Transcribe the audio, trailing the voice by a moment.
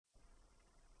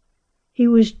He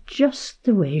was just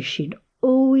the way she'd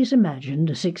always imagined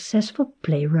a successful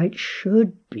playwright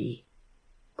should be.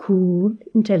 Cool,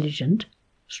 intelligent,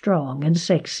 strong and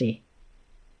sexy.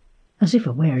 As if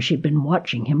aware she'd been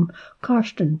watching him,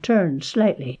 Karsten turned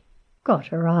slightly, caught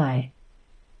her eye.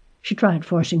 She tried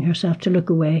forcing herself to look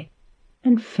away,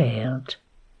 and failed.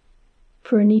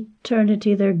 For an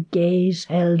eternity their gaze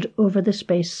held over the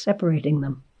space separating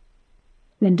them.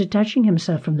 Then, detaching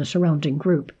himself from the surrounding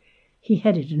group, he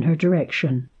headed in her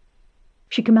direction.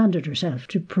 She commanded herself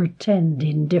to pretend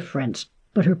indifference,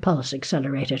 but her pulse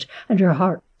accelerated, and her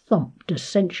heart thumped a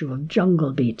sensual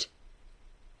jungle beat.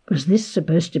 Was this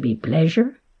supposed to be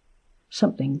pleasure?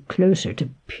 Something closer to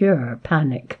pure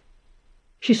panic.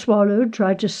 She swallowed,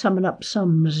 tried to summon up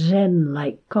some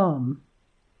zen-like calm,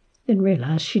 then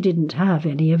realized she didn't have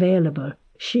any available.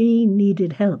 She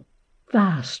needed help,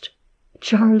 fast.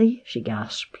 "Charlie," she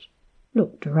gasped,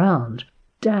 looked around.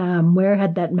 Damn, where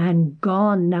had that man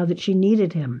gone now that she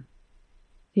needed him?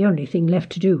 The only thing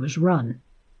left to do was run,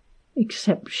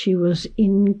 except she was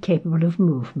incapable of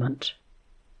movement.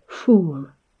 Fool.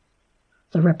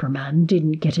 The reprimand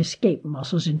didn't get escape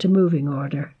muscles into moving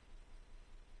order.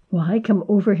 Why come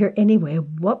over here anyway?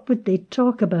 What would they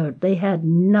talk about? They had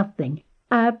nothing,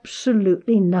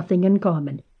 absolutely nothing in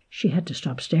common. She had to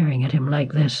stop staring at him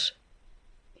like this.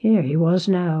 Here he was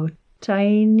now,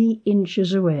 tiny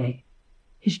inches away.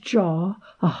 His jaw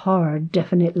a hard,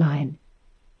 definite line.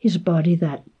 His body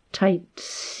that tight,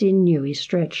 sinewy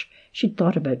stretch she'd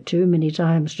thought about too many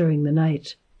times during the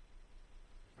night.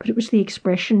 But it was the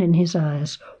expression in his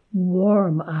eyes,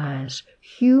 warm eyes,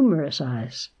 humorous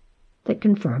eyes, that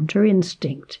confirmed her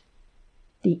instinct.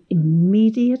 The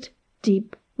immediate,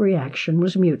 deep reaction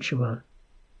was mutual.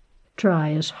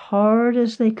 Try as hard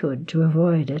as they could to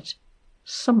avoid it,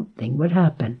 something would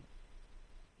happen.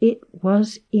 It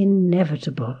was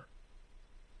inevitable.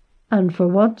 And for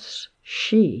once,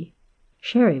 she,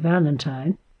 Sherry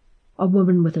Valentine, a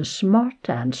woman with a smart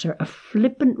answer, a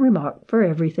flippant remark for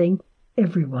everything,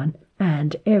 everyone,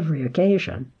 and every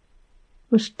occasion,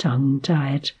 was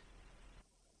tongue-tied.